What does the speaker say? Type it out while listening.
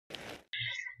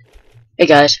Hey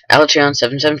guys,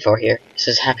 Alchion774 here. This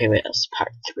is Happy Wheels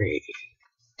Part 3.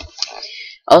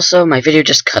 Also, my video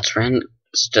just cuts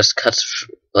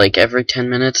like every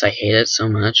 10 minutes. I hate it so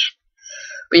much.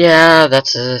 But yeah,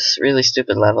 that's a really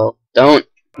stupid level. Don't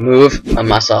move a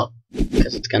muscle,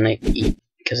 because it's gonna be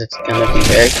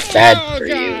very bad for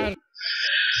you.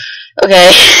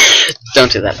 Okay,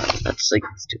 don't do that. That's like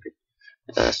stupid.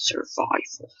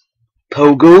 Survival.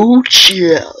 Pogo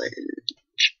challenge.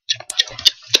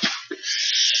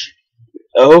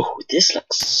 Oh, this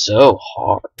looks so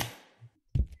hard.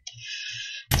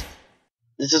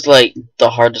 This is like the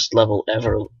hardest level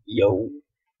ever, yo.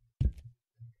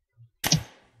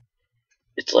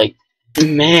 It's like,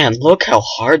 man, look how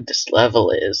hard this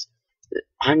level is.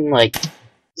 I'm like,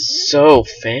 so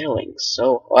failing,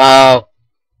 so, wow.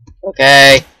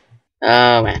 Okay.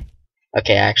 Oh, man.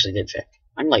 Okay, I actually did fail.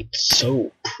 I'm like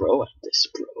so pro at this,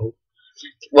 bro.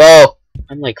 Whoa!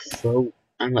 I'm like pro,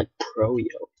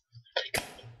 yo.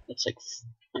 It's like,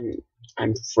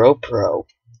 I'm pro,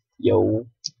 yo.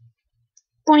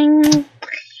 Boing.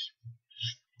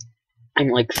 I'm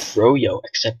like froyo,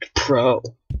 except pro.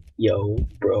 Yo,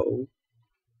 bro.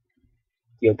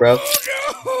 Yo, bro.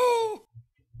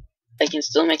 I can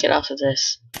still make it off of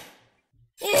this.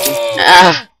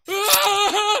 Ah!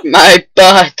 My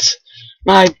butt!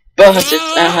 My butt!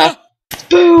 It's,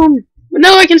 boom!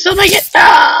 No, I can still make it!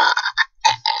 Ah!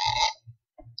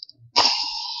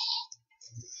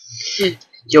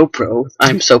 Yo, bro.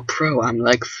 I'm so pro. I'm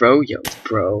like froyo,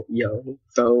 bro. Yo,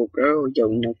 fo, bro. Yo,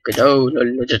 no,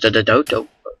 do.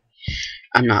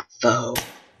 I'm not faux.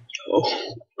 Yo.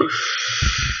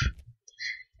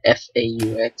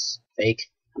 F-A-U-X.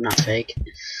 Fake. I'm not fake.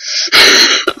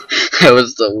 That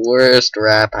was the worst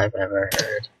rap I've ever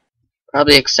heard.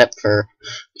 Probably except for...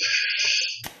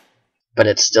 But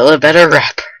it's still a better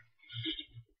rapper.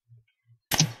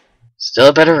 Still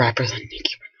a better rapper than Nicki Minaj.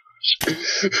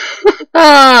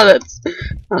 Ah, that's...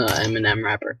 Eminem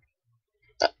rapper.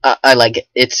 I like it.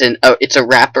 It's a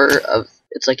rapper of...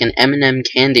 It's like an Eminem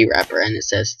candy rapper, and it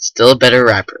says, still a better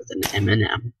rapper than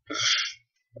Eminem.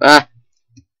 Ah.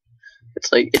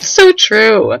 It's like, it's so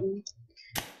true.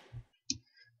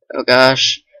 Oh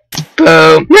gosh.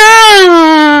 Boom.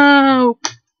 No!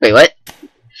 Wait, what?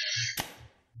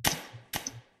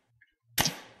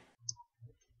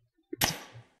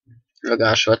 Oh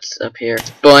gosh, what's up here?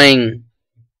 Boing!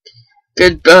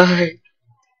 Goodbye!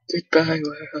 Goodbye,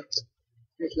 world.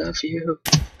 I love you.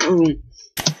 Boom!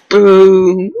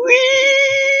 Boom!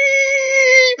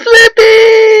 Whee!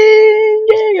 Flipping!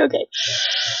 Yay! Okay.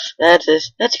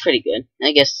 That's pretty good.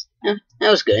 I guess that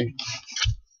was good.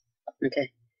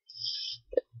 Okay.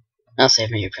 I'll save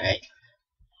my reply.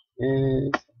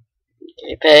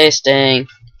 Okay, pasting.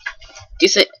 Do you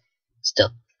think?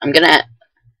 Still, I'm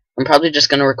probably just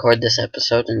gonna record this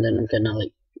episode and then I'm gonna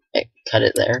like cut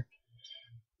it there.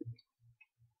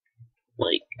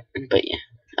 Like, but yeah,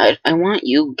 I want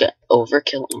you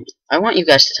overkill. I want you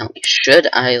guys to tell me, should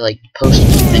I like post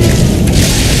this video?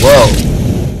 Whoa.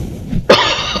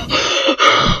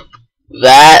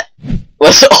 That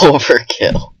was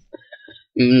overkill.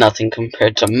 Nothing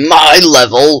compared to my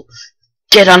level.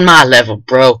 Get on my level,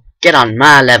 bro. Get on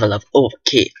my level of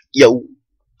overkill. Yo.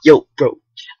 Yo, bro.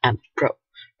 I'm pro.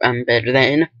 I'm better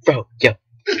than a pro. Yo.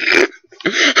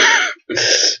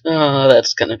 Oh,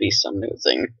 that's gonna be some new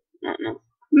thing. I don't know.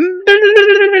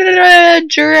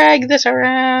 Drag this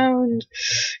around.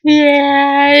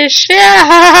 Yes.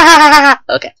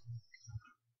 Okay.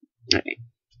 Okay.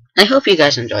 I hope you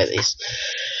guys enjoy these.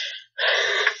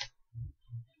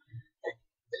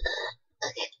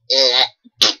 Okay.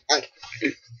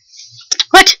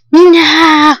 What?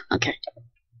 No. Okay.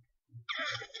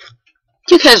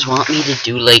 Do you guys want me to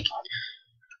do like?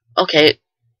 Okay.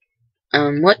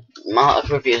 What mod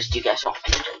reviews do you guys want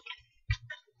me to do?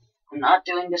 I'm not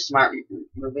doing the smart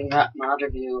moving mod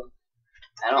review.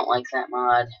 I don't like that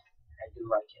mod. I do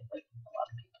like it, but a lot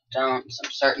of people don't.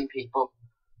 Some certain people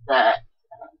that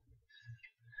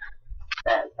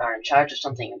are in charge of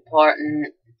something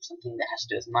important, something that has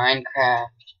to do with Minecraft,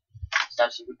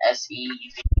 stuff from SEV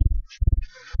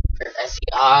or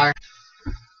SER.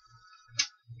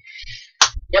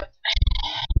 Yep.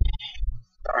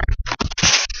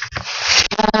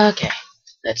 Okay.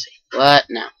 Let's see. What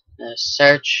now?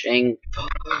 Searching for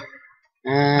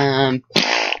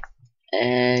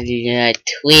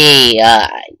tweet.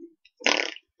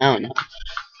 Oh no.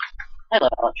 I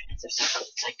love Alchemist. They're so cool.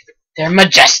 It's like they're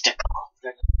majestical.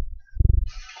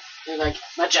 They're like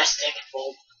majestic.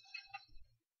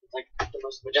 It's like the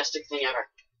most majestic thing ever.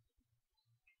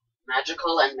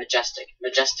 Magical and majestic.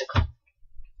 Majestical.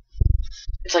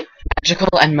 It's like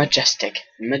Magical and majestic.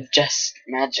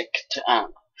 Magic to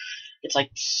it's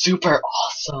like super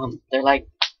awesome. They're like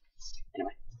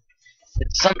anyway.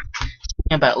 It's something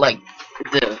about like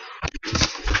the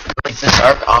the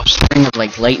dark offspring of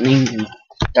like lightning and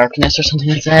darkness or something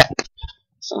like that.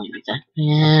 Something like that.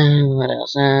 Yeah, what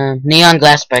else? Neon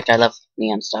glass brick. I love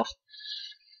neon stuff.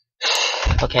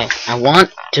 Okay, I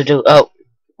want to do. Oh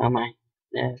my.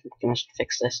 We must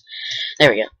fix this. There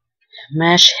we go.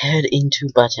 Mash head into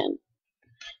button.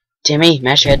 Timmy,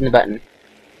 mash head into button.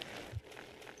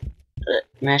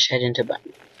 Mash head into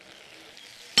button.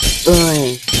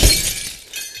 Boy.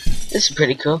 This is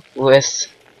pretty cool. With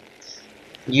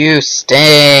you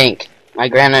stink. My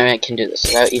grandma can do this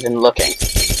without even looking.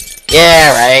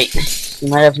 Yeah, right. You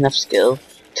might have enough skill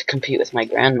to compete with my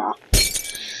grandma.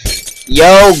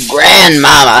 Yo,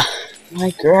 grandmama!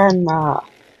 My grandma.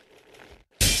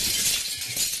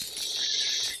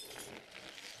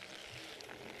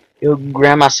 Your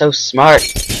grandma's so smart,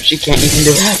 she can't even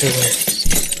do happy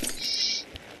words.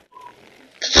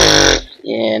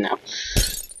 Yeah, no.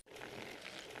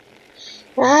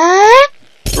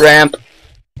 Ramp.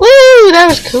 Woo, that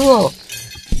was cool.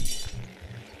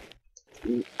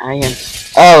 I am.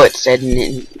 Oh, it said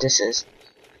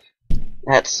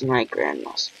that's my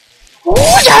grandma's.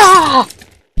 Ha!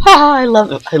 I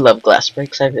love glass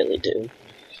breaks. I really do.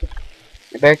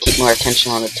 I better keep more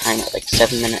attention on the time at like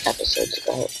 7-minute episodes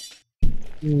about.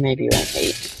 Maybe around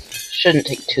 8. Shouldn't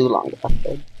take too long to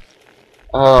upload.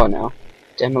 Oh no.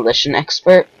 Demolition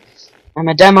expert? I'm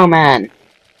a demo man.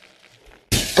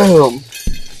 Boom.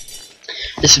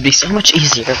 This would be so much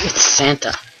easier with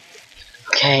Santa.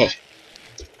 Okay.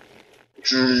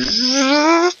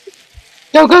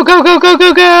 Go, go, go, go, go,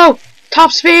 go, go!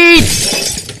 Top speed!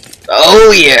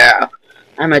 Oh yeah!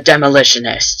 I'm a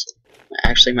demolitionist.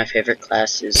 Actually, my favorite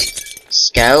class is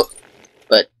Scout.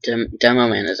 But Demo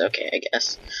Man is okay, I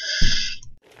guess.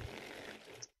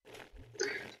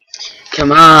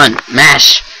 Come on,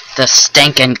 mash the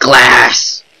stinking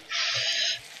glass.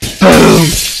 Boom!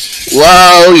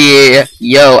 Whoa, yeah.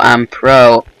 Yo, I'm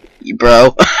pro.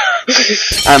 Bro.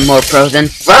 I'm more pro than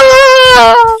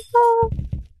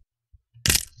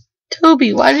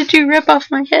Toby, why did you rip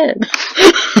off my head?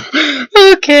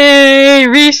 Okay,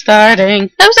 restarting.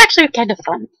 That was actually kind of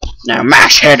fun. Now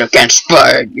mash head against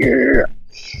bird, yeah.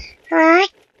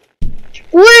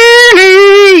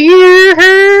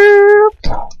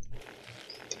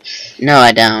 No,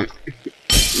 I don't.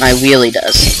 My wheelie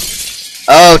does.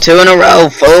 Oh, 2 in a row,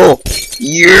 fool!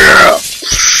 Yeah!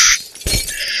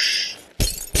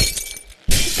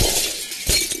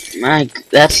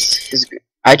 That's his.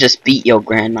 I just beat your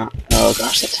grandma. Oh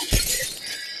gosh, that's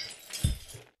weird.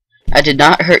 I did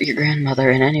not hurt your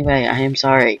grandmother in any way. I am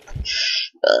sorry.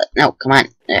 No, come on.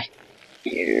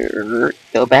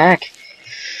 Go back.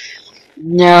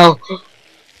 No.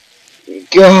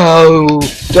 Go!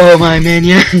 Go, my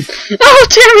minion! Oh,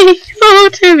 Timmy! Oh,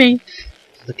 Timmy!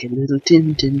 Look at little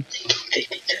Tintin.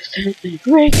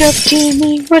 Wake up,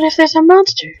 Timmy! What if there's a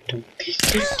monster? Don't be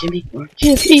scared, Timmy, or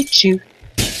he'll eat you.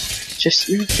 Just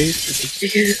move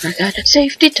this. I got a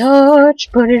safety torch.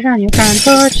 Put it on your front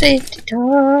porch. Safety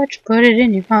torch. Put it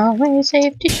in your hallway.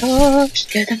 Safety torch.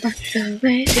 Get them out of the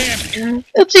way. Safety torch.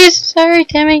 Oopsies! Sorry,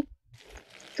 Timmy.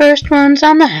 First one's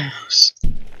on the house.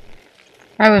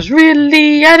 I was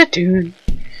really out of tune.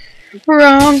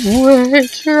 Wrong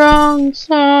words, wrong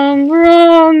song,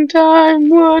 wrong time.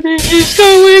 What is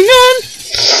going on?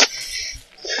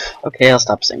 Okay, I'll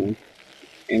stop singing.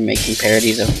 I'm making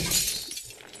parodies of.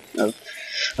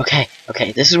 Okay,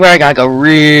 this is where I gotta go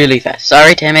really fast.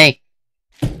 Sorry, Timmy.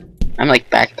 I'm like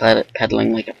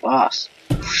backpedaling like a boss.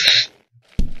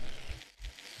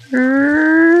 Boing.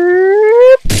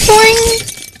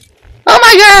 Oh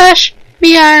my gosh!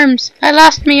 Me arms! I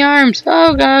lost me arms!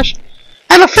 Oh gosh!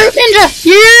 I'm a fruit ninja!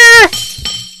 Yeah!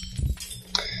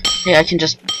 Hey, I can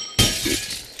just...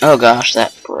 Oh gosh,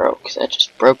 that broke. That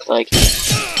just broke like...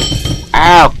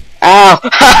 Ow! Ow!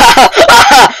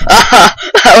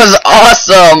 That was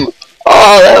awesome!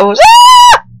 Oh, that was...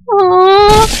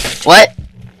 What?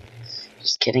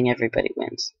 Just kidding, everybody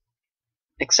wins.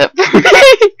 Except for me!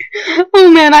 Oh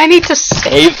man, I need to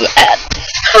save that!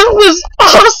 That was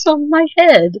awesome! My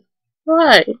head!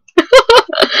 Why?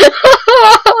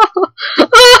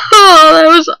 Oh, that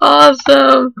was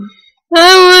awesome!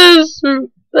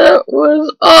 That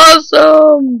was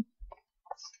awesome!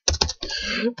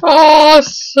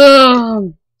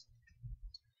 Awesome!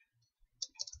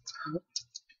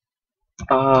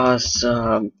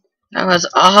 Awesome! That was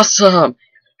awesome!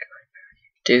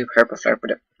 Do purple.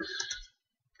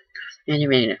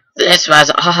 Anyway, this was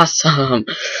awesome!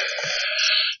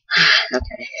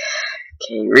 Okay.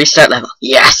 Okay, restart level.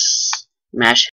 Yes! Mash